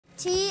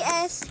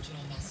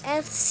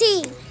TSFC.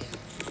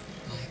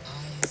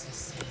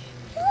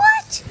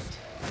 What?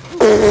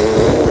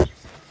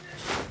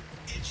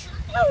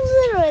 A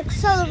little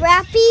Excel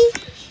rappy.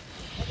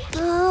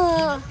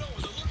 Oh.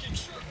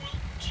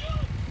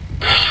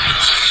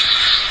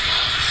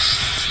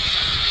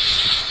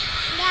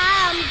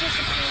 Now I'm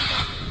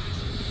disappointed.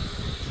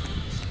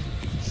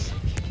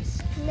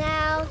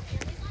 Now,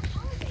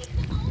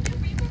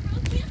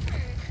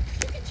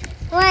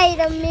 wait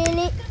a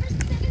minute.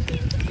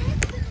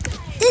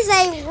 This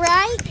ain't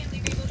right.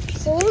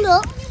 Hold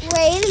up.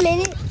 Wait a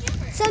minute.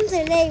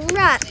 Something ain't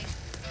right.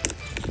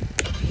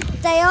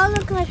 They all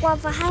look like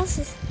Waffle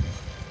Houses.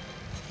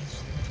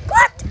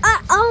 What?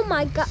 Oh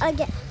my God!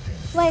 Again.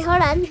 Wait,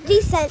 hold on.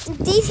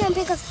 Decent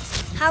because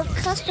how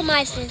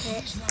customized is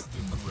it?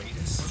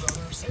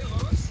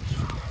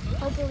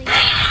 Hopefully.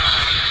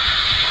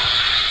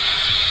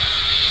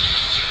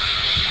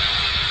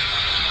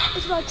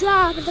 It's about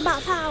job. It's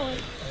about power.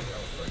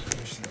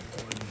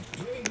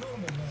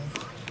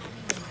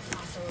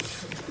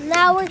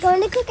 Now we're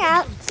going to cook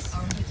out.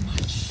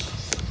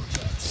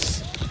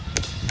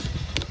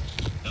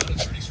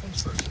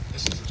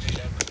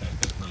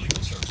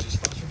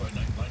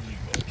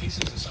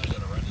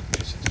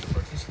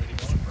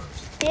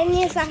 And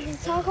yes, I can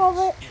talk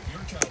over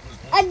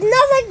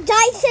another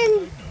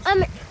Dyson.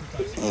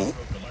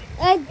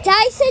 A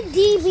Dyson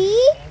DB.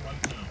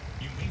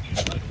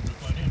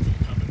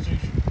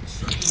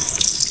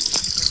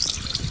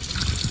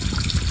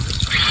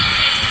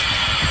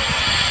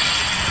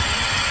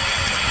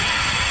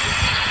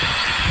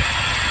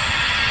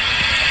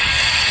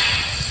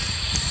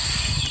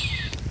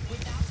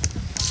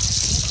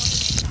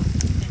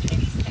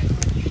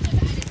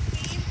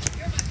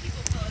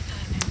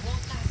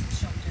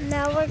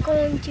 Now we're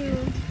going to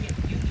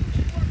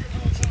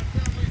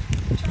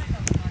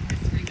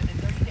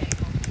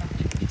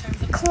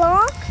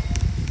clock.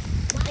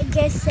 I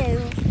guess so.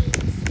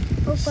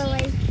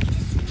 Hopefully.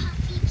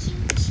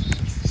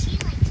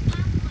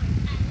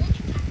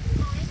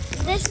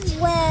 This is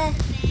where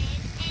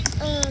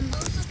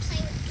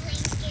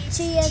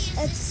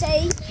TSFC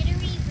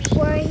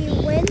where he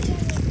went.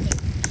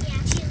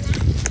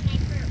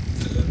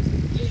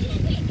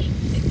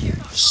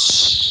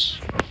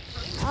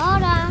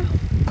 Hold on.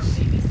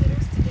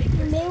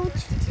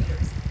 Mute.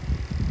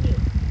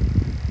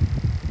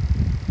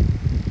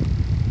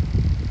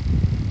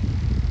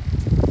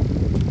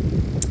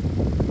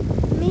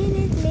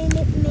 Minute.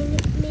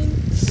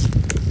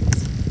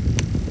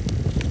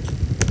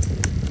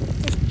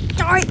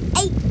 Start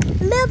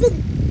 8:11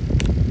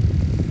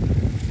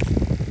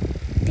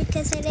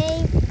 because it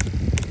ain't.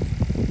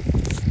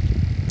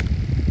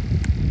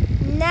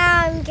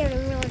 Now I'm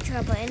getting real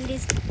trouble, and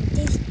these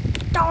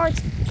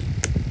starts.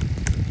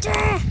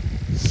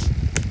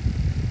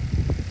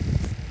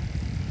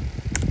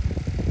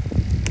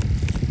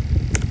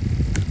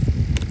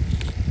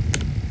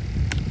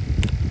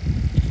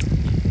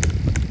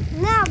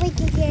 Now we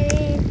can get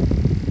in.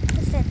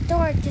 Because that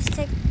door just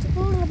takes a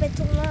little bit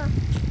too long.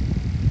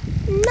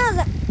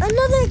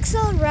 Another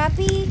Excel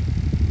rappy.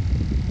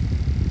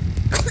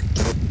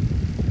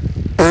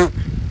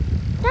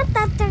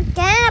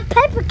 Get a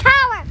paper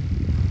tower.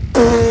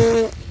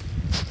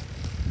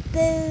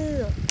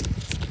 Boo.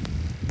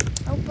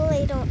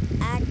 Hopefully don't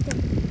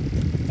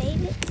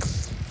activate it.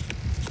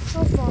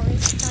 Hopefully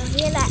don't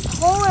hear that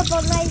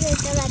horrible noise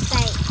into that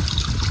thing.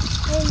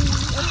 And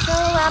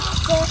Excel wrap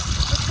this.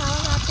 Excel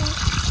wrapping.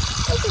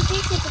 This is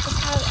easy because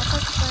how a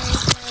customer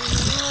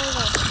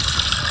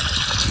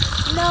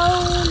no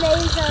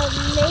names are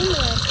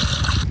nameless.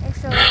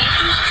 Excel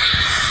wrapping.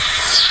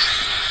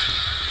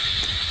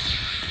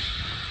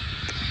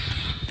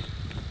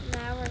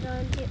 Now we're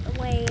going to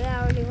wait. I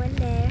already went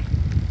there.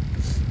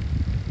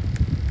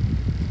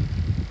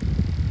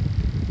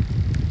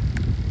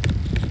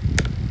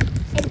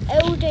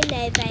 Older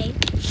Navy.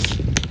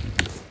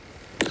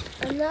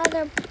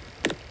 Another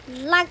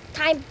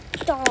lifetime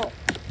doll.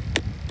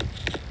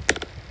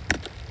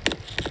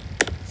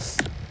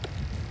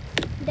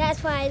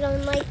 That's why I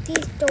don't like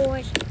these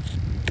doors.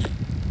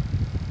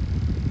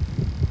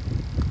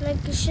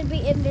 Like it should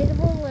be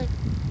invisible, like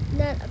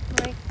not a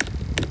brick.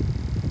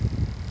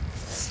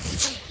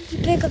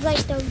 Because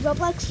like the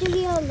ROBLOX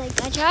studio,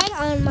 like I tried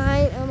on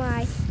my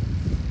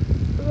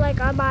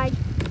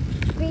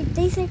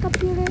decent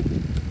computer.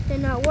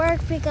 Did not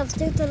work because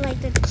due to like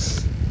the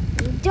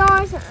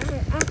doors are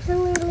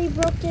absolutely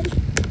broken,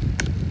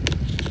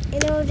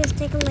 and it will just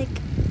take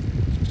like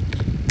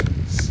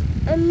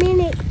a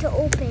minute to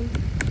open.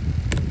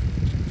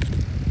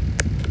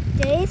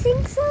 Do you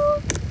think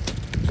so?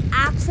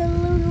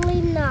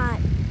 Absolutely not.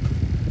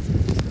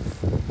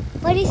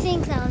 What do you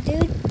think so,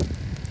 dude?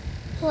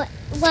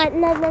 What?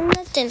 Nothing.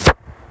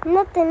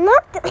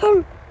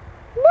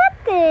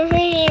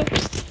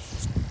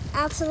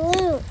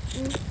 Absolute.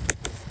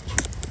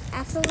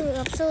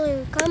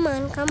 Come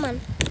on.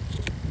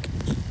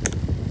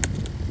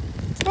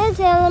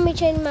 Let me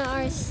change my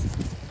R's.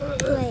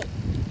 Wait.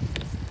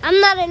 I'm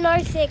not an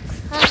R6.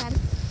 Hold on.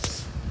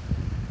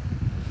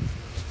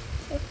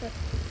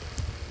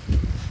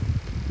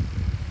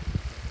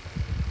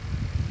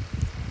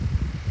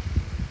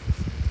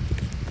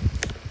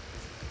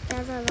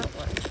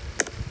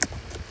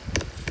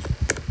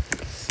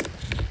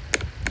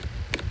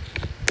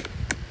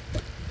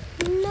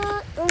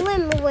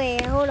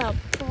 Wait, hold up.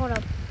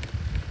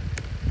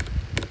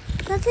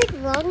 Does that take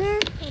longer?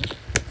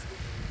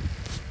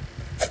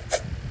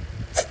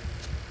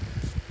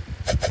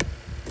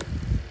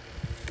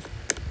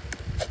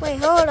 Wait,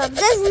 hold up.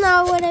 That's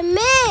not what I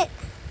meant.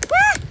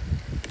 Ah!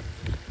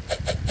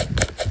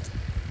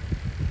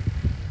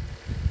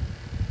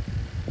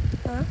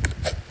 Huh?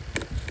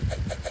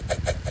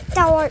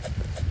 Dork.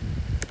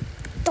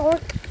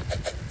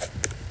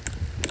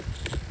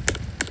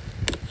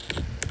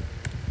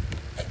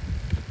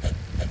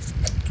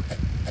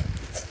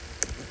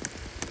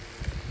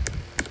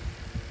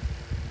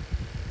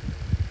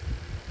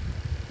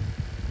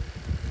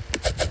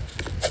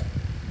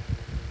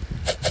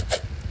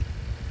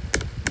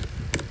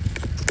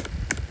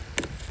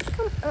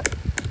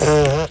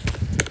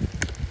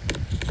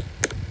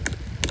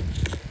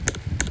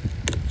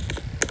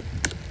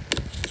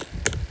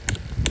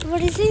 What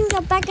do you think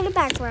up back in the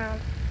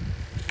background?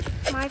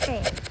 My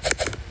thing.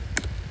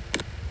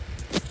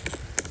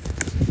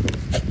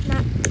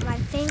 Not my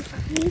thing for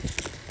me.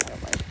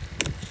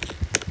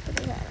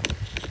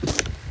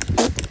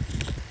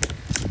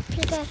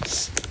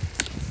 Because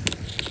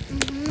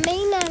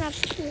may not have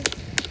to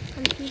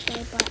on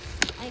Tuesday, but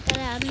I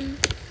got an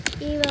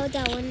email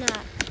that we're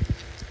not.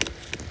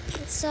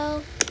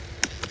 So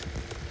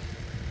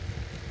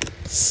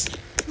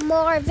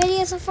more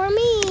videos for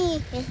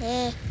me.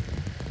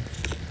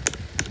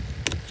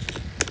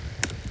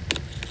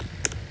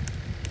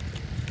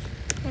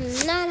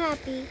 I'm not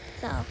happy,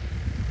 so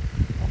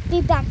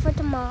be back for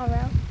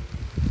tomorrow.